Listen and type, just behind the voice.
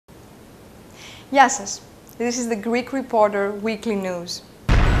Γεια σας. This is the Greek Reporter Weekly News.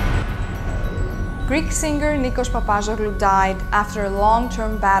 Greek singer Nikos Papazoglou died after a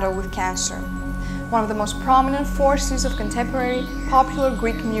long-term battle with cancer. One of the most prominent forces of contemporary popular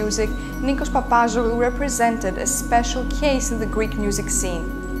Greek music, Nikos Papazoglou represented a special case in the Greek music scene.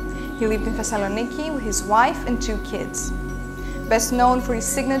 He lived in Thessaloniki with his wife and 2 kids. Best known for his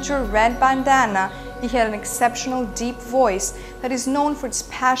signature red bandana, he had an exceptional deep voice that is known for its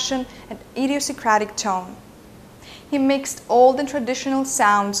passion and idiosyncratic tone. He mixed old and traditional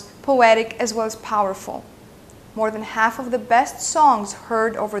sounds, poetic as well as powerful. More than half of the best songs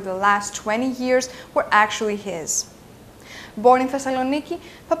heard over the last 20 years were actually his. Born in Thessaloniki,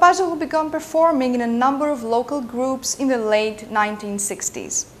 Papazoglou began performing in a number of local groups in the late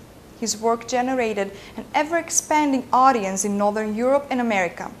 1960s. His work generated an ever-expanding audience in Northern Europe and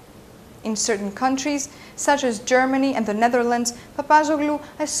America. In certain countries, such as Germany and the Netherlands, Papazoglou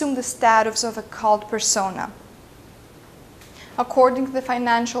assumed the status of a cult persona. According to the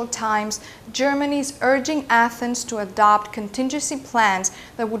Financial Times, Germany is urging Athens to adopt contingency plans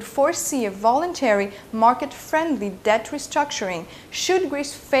that would foresee a voluntary, market-friendly debt restructuring should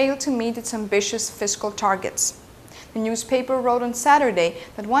Greece fail to meet its ambitious fiscal targets. The newspaper wrote on Saturday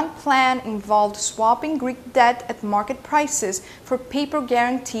that one plan involved swapping Greek debt at market prices for paper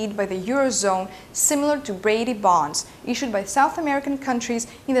guaranteed by the Eurozone, similar to Brady bonds issued by South American countries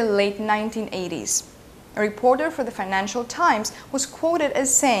in the late 1980s. A reporter for the Financial Times was quoted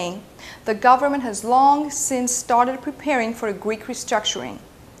as saying, "The government has long since started preparing for a Greek restructuring.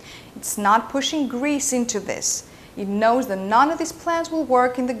 It's not pushing Greece into this. It knows that none of these plans will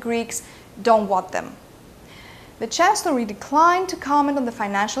work and the Greeks don't want them." The Chancellery declined to comment on the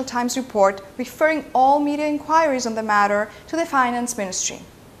Financial Times report, referring all media inquiries on the matter to the Finance Ministry.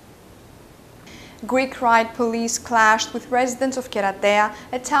 Greek riot police clashed with residents of Keratea,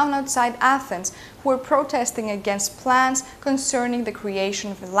 a town outside Athens, who were protesting against plans concerning the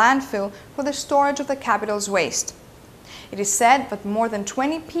creation of a landfill for the storage of the capital's waste. It is said that more than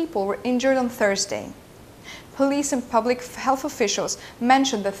 20 people were injured on Thursday. Police and public health officials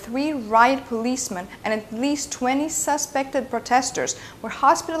mentioned that 3 riot policemen and at least 20 suspected protesters were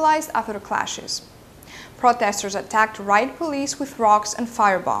hospitalized after the clashes. Protesters attacked riot police with rocks and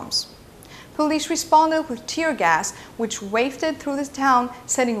firebombs. Police responded with tear gas, which wafted through the town,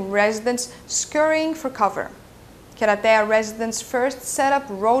 sending residents scurrying for cover. Keratea residents first set up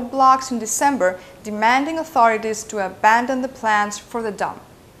roadblocks in December, demanding authorities to abandon the plans for the dump.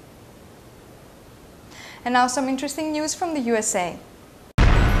 And now some interesting news from the USA.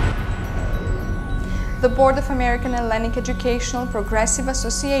 The Board of American Hellenic Educational Progressive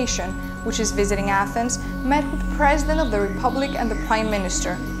Association, which is visiting Athens, met with the President of the Republic and the Prime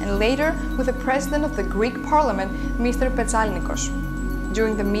Minister, and later with the President of the Greek Parliament, Mr. Petsalnikos.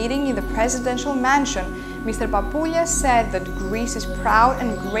 During the meeting in the presidential mansion, Mr. Papoulias said that Greece is proud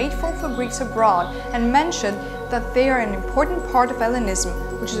and grateful for Greeks abroad and mentioned that they are an important part of Hellenism,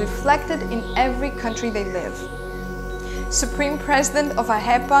 which is reflected in every country they live. Supreme President of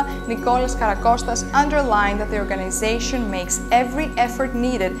AHEPA, Nikolas Karakostas, underlined that the organization makes every effort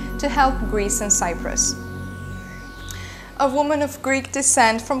needed to help Greece and Cyprus. A woman of Greek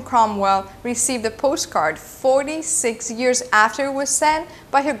descent from Cromwell received a postcard 46 years after it was sent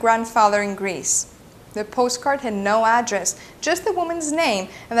by her grandfather in Greece. The postcard had no address, just the woman's name,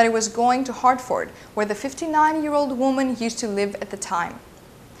 and that it was going to Hartford, where the 59-year-old woman used to live at the time.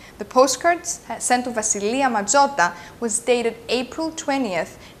 The postcard, sent to Vasilia Mazzota, was dated April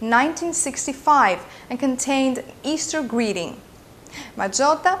 20th, 1965, and contained an Easter greeting.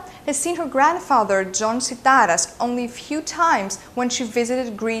 Mazzota has seen her grandfather, John Sitaras, only a few times when she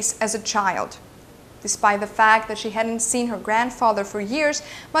visited Greece as a child. Despite the fact that she hadn't seen her grandfather for years,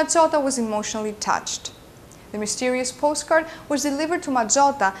 Mazzota was emotionally touched. The mysterious postcard was delivered to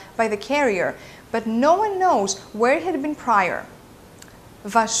Mazzota by the carrier, but no one knows where it had been prior.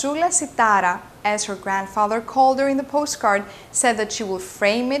 Vasula Sitara, as her grandfather called her in the postcard, said that she will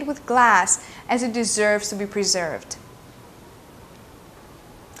frame it with glass as it deserves to be preserved.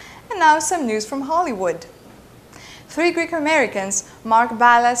 And now some news from Hollywood. 3 Greek Americans, Mark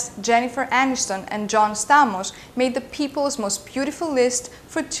Ballas, Jennifer Aniston, and John Stamos, made the People's Most Beautiful list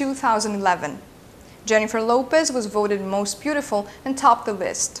for 2011. Jennifer Lopez was voted Most Beautiful and topped the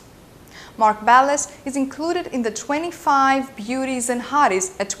list. Mark Ballas is included in the 25 Beauties and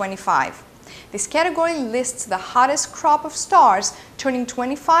Hotties at 25. This category lists the hottest crop of stars turning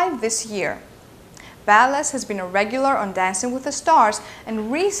 25 this year. Ballas has been a regular on Dancing with the Stars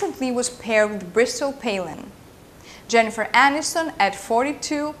and recently was paired with Bristol Palin. Jennifer Aniston, at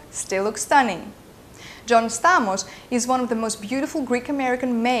 42, still looks stunning. John Stamos is one of the most beautiful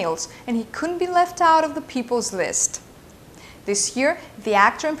Greek-American males, and he couldn't be left out of the people's list. This year, the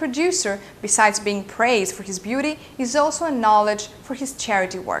actor and producer, besides being praised for his beauty, is also acknowledged for his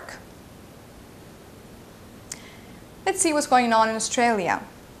charity work. Let's see what's going on in Australia.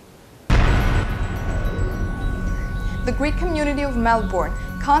 The Greek community of Melbourne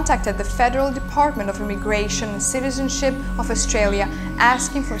contacted the Federal Department of Immigration and Citizenship of Australia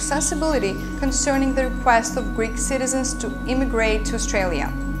asking for sensibility concerning the request of Greek citizens to immigrate to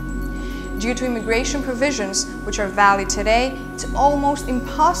Australia. Due to immigration provisions, which are valid today, it's almost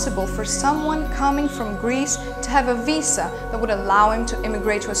impossible for someone coming from Greece to have a visa that would allow him to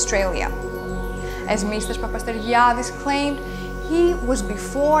immigrate to Australia. As Mr. Papastergiadis claimed, he was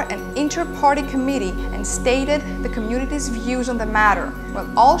before an inter-party committee and stated the community's views on the matter, while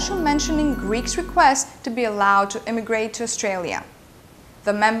also mentioning Greeks' request to be allowed to immigrate to Australia.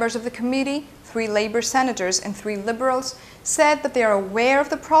 The members of the committee, 3 Labour senators and 3 Liberals, said that they are aware of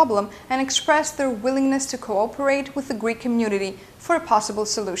the problem and expressed their willingness to cooperate with the Greek community for a possible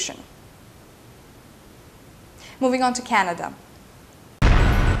solution. Moving on to Canada.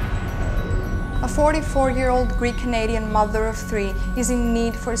 A 44-year-old Greek-Canadian mother of 3 is in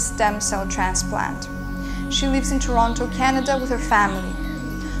need for a stem cell transplant. She lives in Toronto, Canada with her family.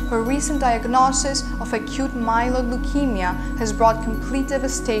 Her recent diagnosis of acute myeloid leukemia has brought complete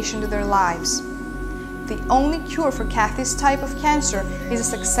devastation to their lives. The only cure for Kathy's type of cancer is a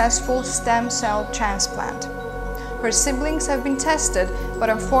successful stem cell transplant. Her siblings have been tested,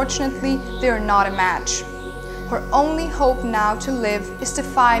 but unfortunately they are not a match. Her only hope now to live is to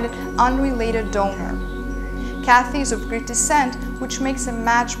find an unrelated donor. Kathy is of Greek descent, which makes a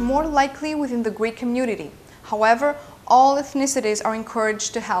match more likely within the Greek community. However, all ethnicities are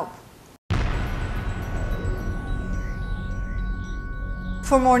encouraged to help.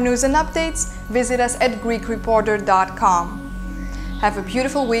 For more news and updates, visit us at GreekReporter.com. Have a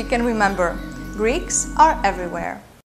beautiful week and remember, Greeks are everywhere.